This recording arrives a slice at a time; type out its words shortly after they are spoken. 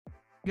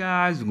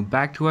Guys, welcome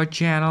back to our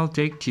channel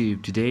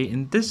TechTube. Today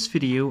in this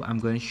video I'm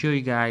going to show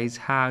you guys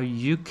how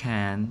you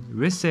can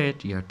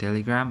reset your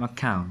Telegram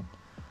account.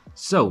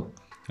 So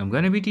I'm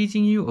going to be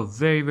teaching you a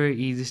very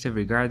easy step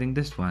regarding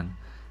this one,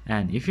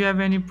 and if you have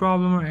any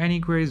problem or any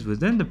queries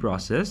within the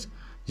process,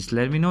 just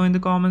let me know in the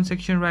comment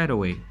section right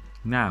away.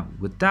 Now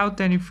without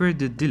any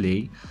further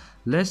delay,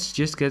 let's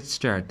just get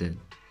started.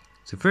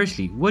 So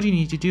firstly, what you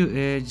need to do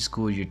is just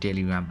go to your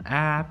Telegram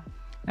app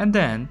and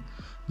then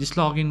just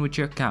log in with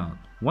your account.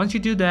 Once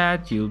you do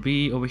that, you'll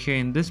be over here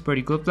in this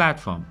particular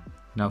platform.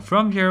 Now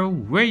from here,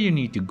 where you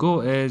need to go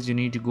is you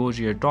need to go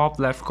to your top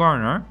left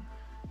corner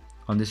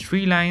on these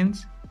three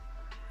lines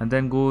and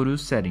then go to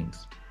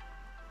settings.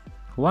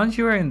 Once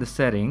you are in the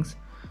settings,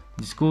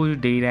 just go to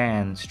data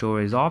and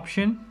storage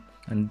option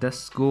and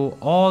just go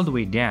all the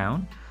way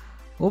down.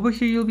 Over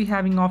here you'll be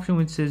having an option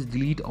which says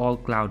delete all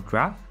cloud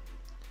draft,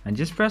 and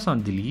just press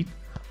on delete.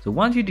 So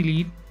once you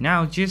delete,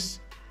 now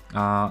just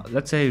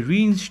let's say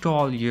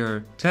reinstall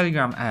your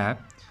Telegram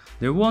app.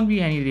 There won't be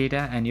any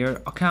data and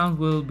your account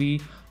will be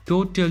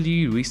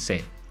totally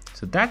reset.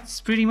 So that's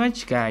pretty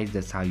much, guys.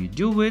 That's how you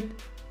do it.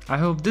 I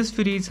hope this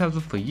video is helpful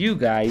for you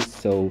guys.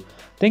 So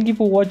thank you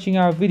for watching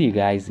our video,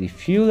 guys.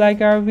 If you like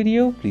our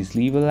video, please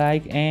leave a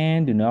like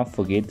and do not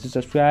forget to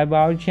subscribe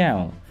our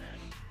channel,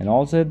 and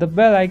also hit the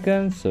bell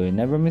icon so you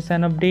never miss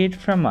an update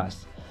from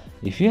us.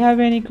 If you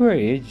have any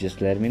queries, just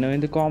let me know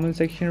in the comment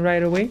section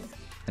right away,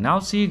 and I'll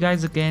see you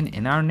guys again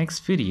in our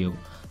next video.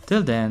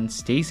 Till then,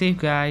 stay safe,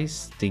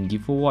 guys. Thank you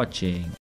for watching.